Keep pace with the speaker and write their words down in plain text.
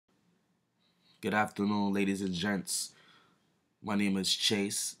Good afternoon, ladies and gents. My name is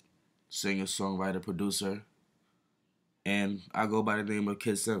Chase, singer-songwriter, producer, and I go by the name of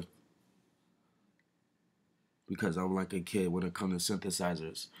Kid Simp because I'm like a kid when it comes to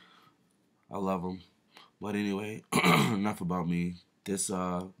synthesizers. I love them. But anyway, enough about me. This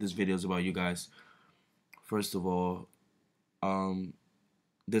video is about you guys. First of all,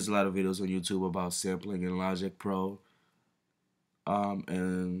 there's a lot of videos on YouTube about sampling in Logic Pro,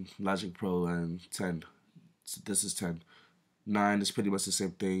 and Logic Pro and 10. So this is 10. 9 is pretty much the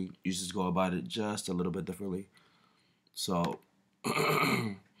same thing. You just go about it just a little bit differently. So,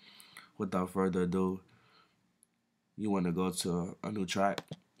 without further ado, you want to go to a new track,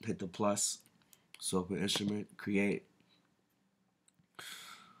 hit the plus, select an instrument, create.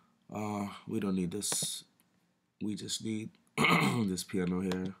 We don't need this. We just need this piano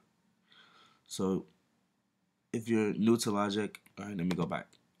here. So, if you're new to Logic, alright, let me go back.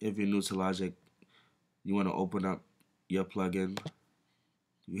 If you're new to Logic, you want to open up your plugin.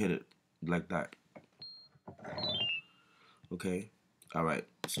 You hit it like that. Okay, alright.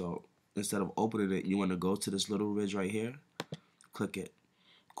 So instead of opening it, you want to go to this little ridge right here, click it,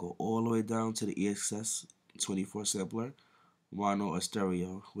 go all the way down to the EXS24 sampler, mono or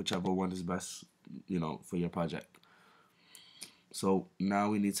stereo, whichever one is best, for your project. So now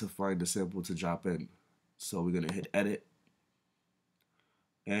we need to find the sample to drop in. So we're gonna hit edit,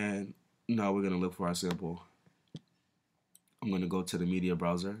 and now we're gonna look for our sample. I'm gonna go to the media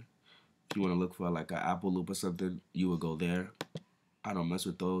browser. If you want to look for like an Apple loop or something, you would go there. I don't mess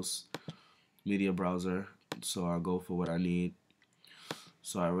with those. Media browser, so I'll go for what I need.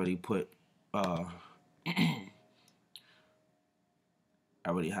 So I already put, I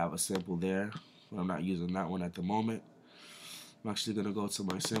already have a sample there, but I'm not using that one at the moment. I'm actually gonna go to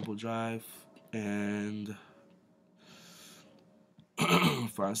my sample drive and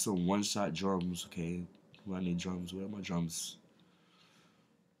find some one-shot drums. Okay, I need drums. Where are my drums?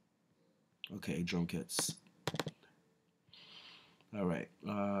 Okay, drum kits. All right.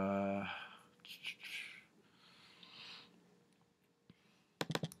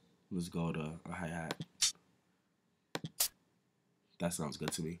 Let's go to a hi-hat. That sounds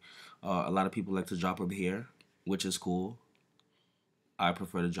good to me. A lot of people like to drop them here, which is cool. I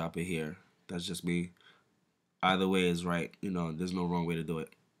prefer to drop it here. That's just me. Either way is right. There's no wrong way to do it.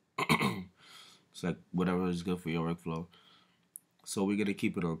 It's like whatever is good for your workflow. So we're gonna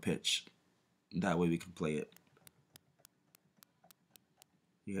keep it on pitch. That way we can play it.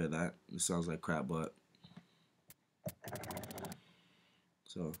 You hear that? It sounds like crap, but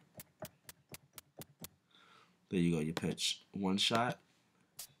so there you go, your pitch. One shot.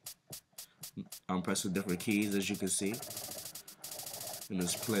 I'm pressing different keys, as you can see, and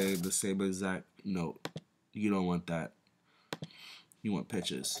it's playing the same exact note. You don't want that. You want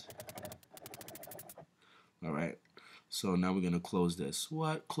pitches. Alright, so now we're gonna close this.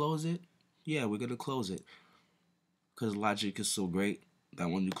 What? Close it? Yeah, we're gonna close it because Logic is so great that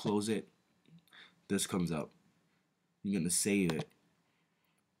when you close it, this comes up. You're gonna save it.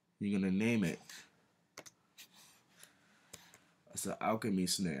 You're gonna name it. It's an alchemy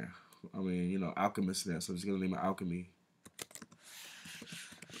snare. Alchemist snare. So I'm just gonna name it alchemy.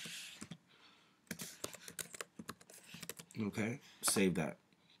 Okay, save that.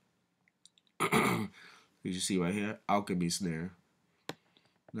 You see right here, alchemy snare.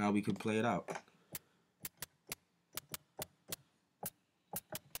 Now we can play it out.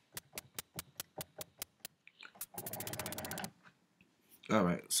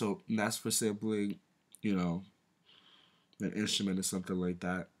 Alright, so that's for sampling, an instrument or something like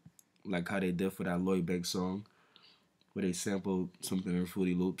that. Like how they did for that Lloyd Banks song, where they sampled something in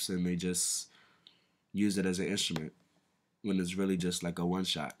Fruity Loops and they just use it as an instrument when it's really just like a one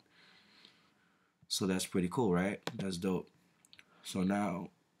shot. So that's pretty cool, right? That's dope. So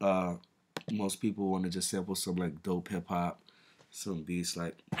now, most people want to just sample some like dope hip hop, some beats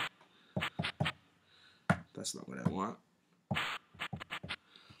like. That's not what I want.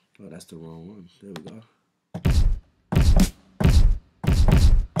 Oh, that's the wrong one. There we go.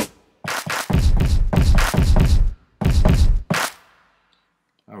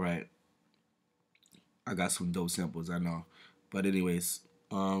 All right. I got some dope samples, I know. But anyways,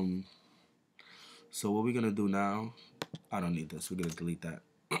 so what we're gonna do now, I don't need this. We're gonna delete that.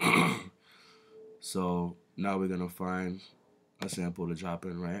 So now we're gonna find a sample to drop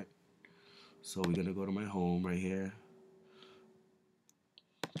in, right? So we're gonna go to my home right here.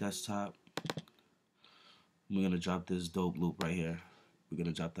 Desktop. We're gonna drop this dope loop right here. We're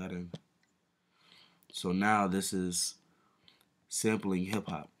gonna drop that in. So now this is sampling hip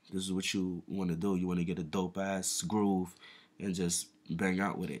hop. This is what you want to do. You want to get a dope ass groove and just bang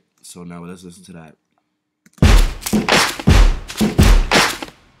out with it. So now let's listen to that.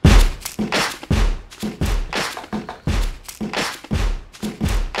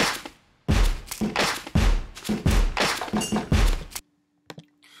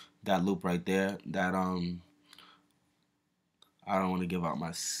 That loop right there, that I don't want to give out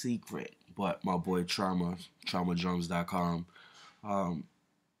my secret, but my boy TraumaDrums.com,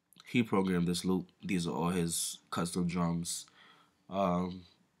 he programmed this loop. These are all his custom drums. Um,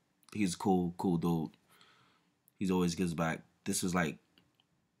 he's cool dude. He's always gives back. This is like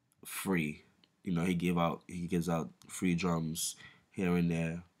free. You know, he gives out free drums here and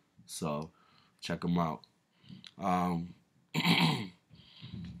there. So check him out. Um,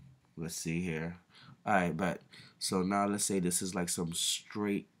 let's see here. All right, but so now let's say this is like some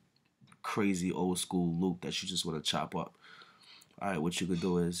straight crazy old school loop that you just want to chop up. All right, what you could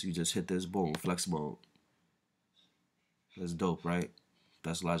do is you just hit this, boom, flex mode. That's dope, right?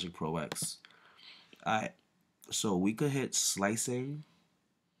 That's Logic Pro X. All right, so we could hit slicing.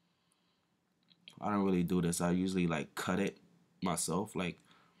 I don't really do this. I usually like cut it myself. Like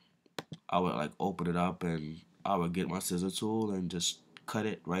I would like open it up and I would get my scissor tool and just cut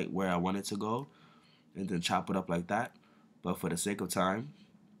it right where I want it to go and then chop it up like that. But for the sake of time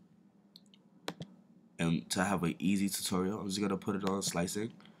and to have an easy tutorial, I'm just gonna put it on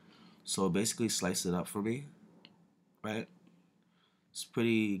slicing. So basically slice it up for me, right? It's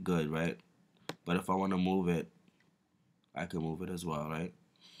pretty good, right? But if I want to move it, I can move it as well, right?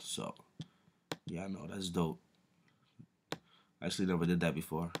 So yeah, I know that's dope. I actually never did that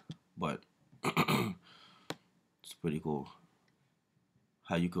before, but it's pretty cool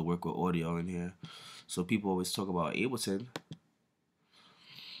how you could work with audio in here. So people always talk about Ableton.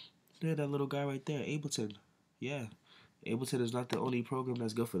 Yeah, that little guy right there, Ableton. Yeah, Ableton is not the only program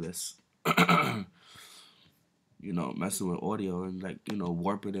that's good for this. You know, messing with audio and like, you know,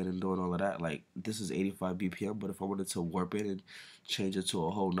 warping it and doing all of that. Like this is 85 BPM, but if I wanted to warp it and change it to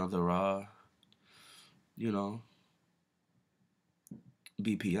a whole nother you know,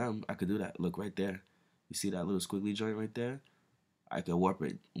 BPM, I could do that. Look right there. You see that little squiggly joint right there? I can warp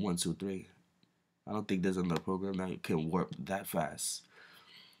it 1, 2, 3. I don't think there's another program that can warp that fast.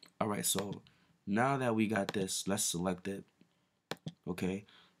 Alright, so now that we got this, let's select it. Okay,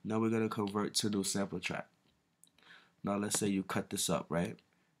 now we're gonna convert to new sample track. Now let's say you cut this up, right?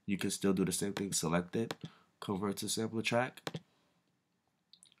 You can still do the same thing, select it, convert to sample track.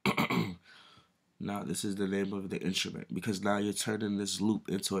 Now this is the name of the instrument because now you're turning this loop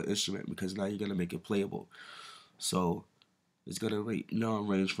into an instrument because now you're gonna make it playable. So it's gonna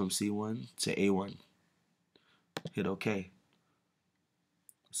range from C1 to A1. Hit OK.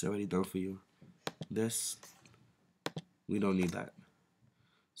 It's already done for you. This, we don't need that.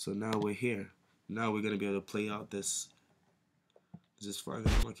 So now we're here. Now we're gonna be able to play out this. Is this far on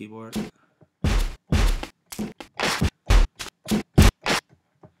my keyboard?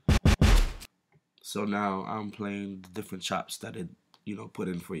 So now I'm playing the different chops that it, you know, put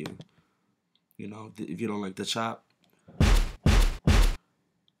in for you. You know, if you don't like the chop,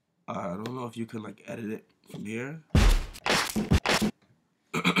 I don't know if you can like edit it from here.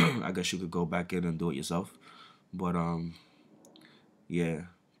 I guess you could go back in and do it yourself. But yeah,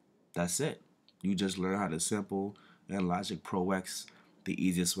 that's it. You just learn how to sample and Logic Pro X the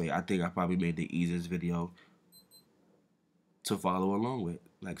easiest way. I think I probably made the easiest video to follow along with.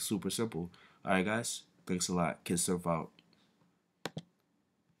 Like super simple. Alright guys, thanks a lot. Kid Surf out.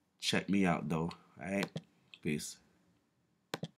 Check me out though. Alright? Peace.